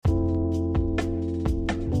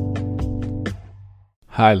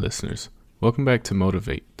Hi, listeners. Welcome back to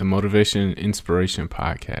Motivate, the Motivation and Inspiration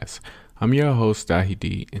Podcast. I'm your host,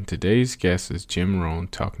 Dahidi, and today's guest is Jim Rohn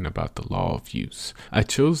talking about the law of use. I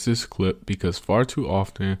chose this clip because far too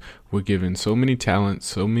often we're given so many talents,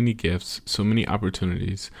 so many gifts, so many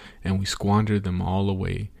opportunities, and we squander them all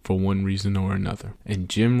away for one reason or another. And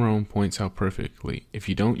Jim Rohn points out perfectly, if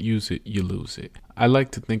you don't use it, you lose it. I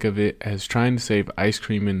like to think of it as trying to save ice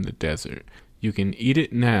cream in the desert. You can eat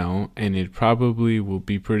it now, and it probably will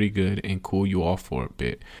be pretty good and cool you off for a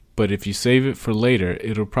bit. But if you save it for later,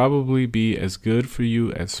 it'll probably be as good for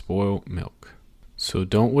you as spoiled milk. So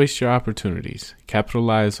don't waste your opportunities,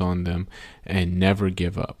 capitalize on them, and never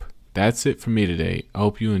give up. That's it for me today. I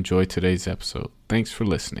hope you enjoyed today's episode. Thanks for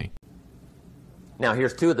listening. Now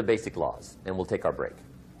here's two of the basic laws, and we'll take our break.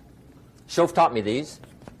 Shoaff taught me these.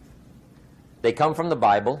 They come from the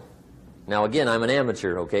Bible. Now again, I'm an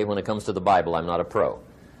amateur, okay, when it comes to the Bible. I'm not a pro.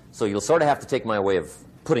 So you'll sort of have to take my way of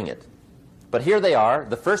putting it. But here they are.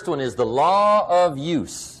 The first one is the law of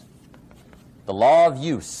use. The law of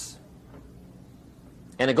use.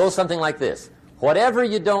 And it goes something like this. Whatever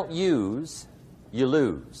you don't use, you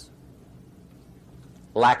lose.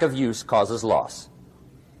 Lack of use causes loss.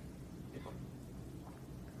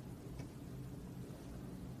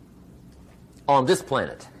 On this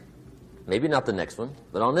planet, maybe not the next one,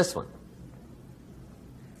 but on this one,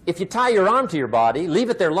 if you tie your arm to your body, leave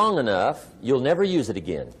it there long enough, you'll never use it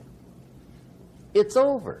again. It's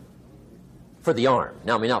over for the arm.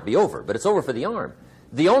 Now, it may not be over, but it's over for the arm.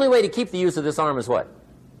 The only way to keep the use of this arm is what?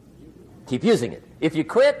 Keep using it. If you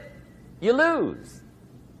quit, you lose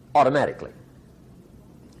automatically.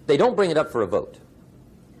 They don't bring it up for a vote.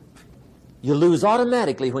 You lose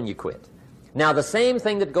automatically when you quit. Now, the same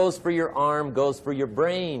thing that goes for your arm goes for your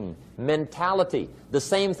brain, mentality. The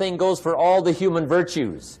same thing goes for all the human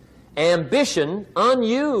virtues. Ambition,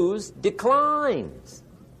 unused, declines.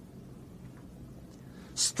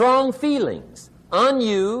 Strong feelings,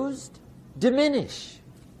 unused, diminish.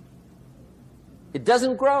 It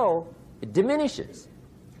doesn't grow, it diminishes.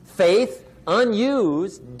 Faith,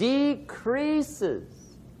 unused,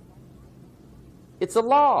 decreases. It's a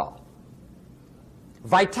law.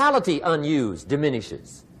 Vitality unused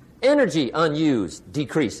diminishes. Energy unused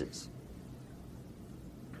decreases.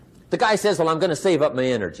 The guy says, well, I'm going to save up my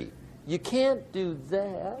energy. You can't do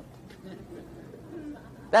that.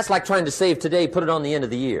 That's like trying to save today, put it on the end of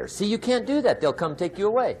the year. See, you can't do that. They'll come take you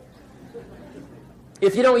away.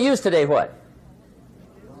 If you don't use today, what?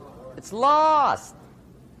 It's lost.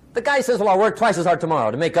 The guy says, well, I'll work twice as hard tomorrow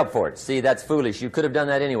to make up for it. See, that's foolish. You could have done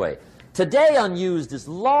that anyway. Today unused is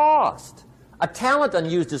lost. A talent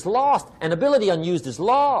unused is lost. An ability unused is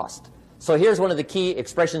lost. So here's one of the key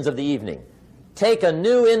expressions of the evening. Take a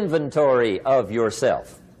new inventory of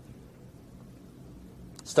yourself.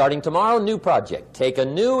 Starting tomorrow, new project. Take a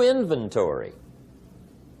new inventory.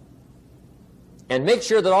 And make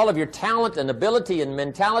sure that all of your talent and ability and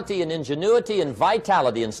mentality and ingenuity and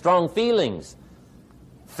vitality and strong feelings,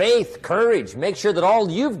 faith, courage, make sure that all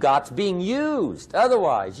you've got's being used.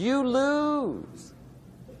 Otherwise, you lose.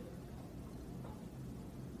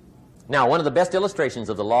 Now, one of the best illustrations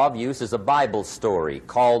of the law of use is a Bible story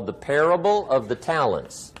called the Parable of the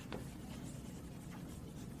Talents.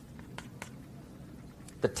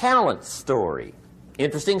 The talent story.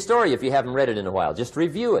 Interesting story if you haven't read it in a while. Just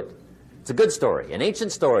review it. It's a good story. An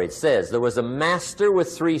ancient story. It says there was a master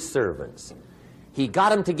with 3 servants. He got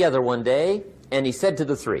them together one day, and he said to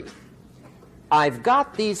the 3, I've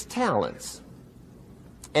got these talents.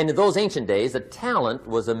 And in those ancient days, a talent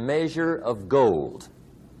was a measure of gold.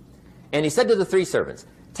 And he said to the 3 servants,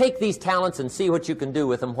 take these talents and see what you can do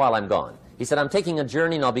with them while I'm gone. He said, I'm taking a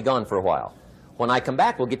journey and I'll be gone for a while. When I come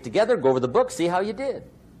back, we'll get together, go over the book, see how you did.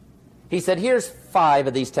 He said, here's 5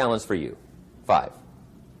 of these talents for you. 5.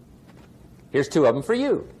 Here's 2 of them for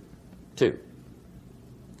you. 2.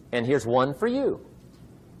 And here's 1 for you.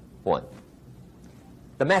 1.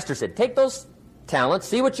 The master said, take those talents,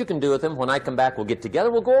 see what you can do with them. When I come back, we'll get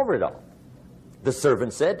together, we'll go over it all. The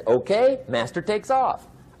servant said, okay, master takes off.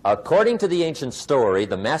 According to the ancient story,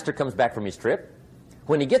 the master comes back from his trip.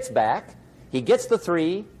 When he gets back, he gets the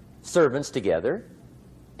 3 servants together,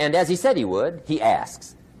 and as he said he would, he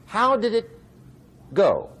asks, how did it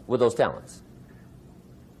go with those talents?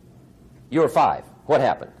 You were 5. What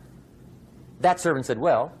happened? That servant said,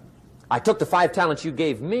 well, I took the 5 talents you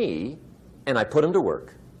gave me, and I put them to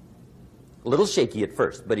work. A little shaky at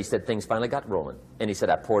first, but he said things finally got rolling. And he said,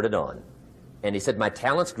 I poured it on. And he said, my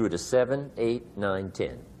talents grew to 7, 8, 9,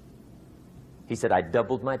 10. He said, I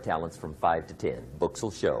doubled my talents from 5 to 10. Books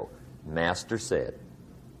will show. Master said.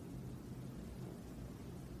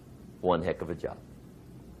 One heck of a job.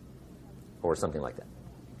 Or something like that.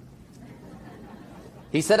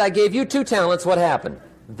 He said, I gave you 2 talents. What happened?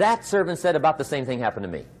 That servant said about the same thing happened to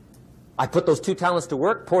me. I put those 2 talents to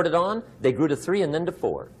work, poured it on. They grew to 3 and then to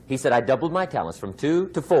 4. He said, I doubled my talents from 2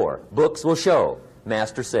 to 4. Books will show.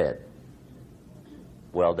 Master said,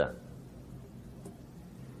 well done.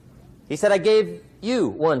 He said, I gave you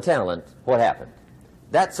 1 talent. What happened?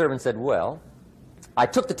 That servant said, well, I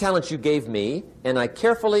took the talents you gave me, and I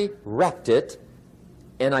carefully wrapped it,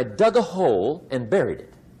 and I dug a hole and buried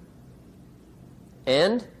it.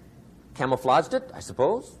 And camouflaged it, I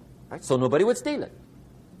suppose, right? So nobody would steal it.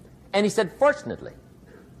 And he said, fortunately,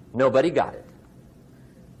 nobody got it.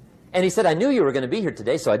 And he said, I knew you were going to be here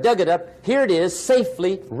today, so I dug it up. Here it is,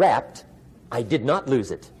 safely wrapped. I did not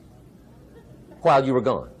lose it while you were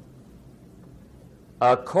gone.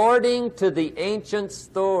 According to the ancient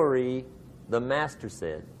story, the master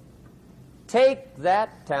said, take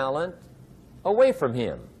that talent away from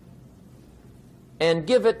him and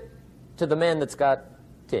give it to the man that's got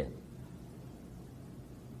 10.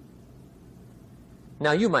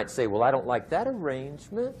 Now you might say, well, I don't like that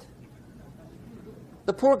arrangement.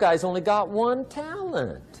 The poor guy's only got 1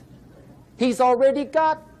 talent. He's already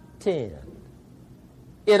got 10.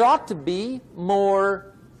 It ought to be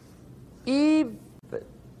more even.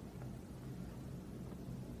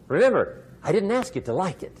 Remember, I didn't ask you to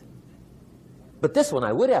like it. But this one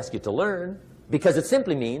I would ask you to learn, because it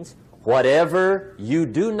simply means whatever you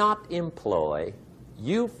do not employ,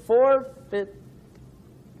 you forfeit.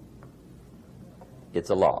 It's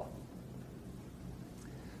a law.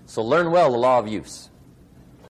 So learn well the law of use.